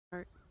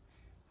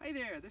Hi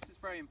there, this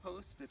is Brian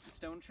Post at the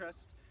Stone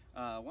Trust.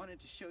 Wanted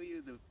to show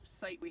you the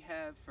site we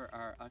have for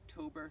our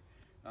October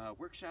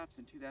workshops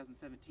in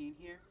 2017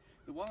 here.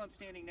 The wall I'm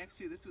standing next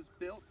to, this was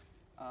built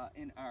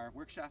in our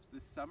workshops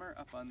this summer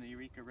up on the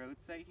Eureka Road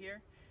site here.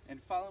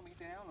 And follow me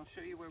down, I'll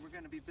show you where we're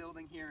going to be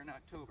building here in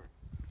October.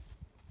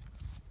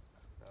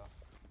 So,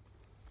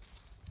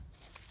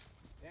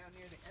 down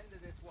near the end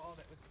of this wall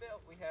that was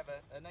built, we have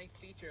a nice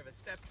feature of a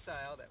step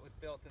style that was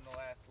built in the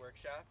last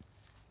workshop.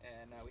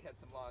 And we had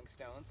some long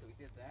stones, so we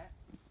did that.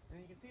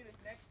 And you can see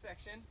this next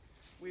section,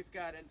 we've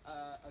got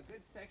a good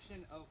section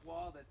of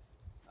wall that's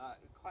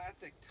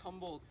classic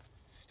tumbled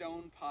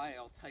stone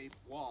pile type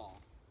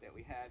wall that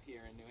we have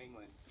here in New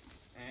England.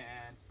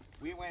 And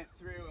we went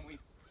through and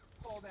we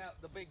pulled out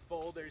the big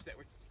boulders that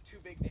were too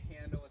big to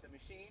handle with the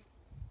machine,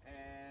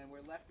 and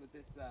we're left with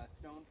this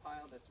stone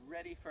pile that's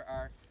ready for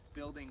our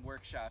building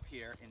workshop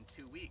here in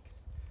 2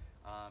 weeks.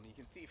 You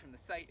can see from the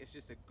site, it's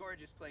just a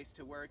gorgeous place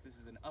to work. This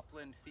is an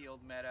upland field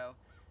meadow,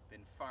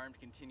 been farmed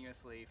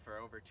continuously for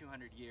over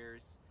 200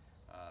 years.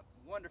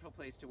 Wonderful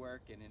place to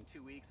work, and in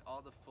 2 weeks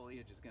all the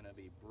foliage is going to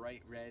be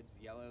bright reds,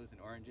 yellows,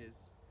 and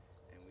oranges,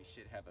 and we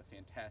should have a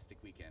fantastic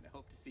weekend. I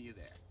hope to see you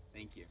there.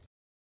 Thank you.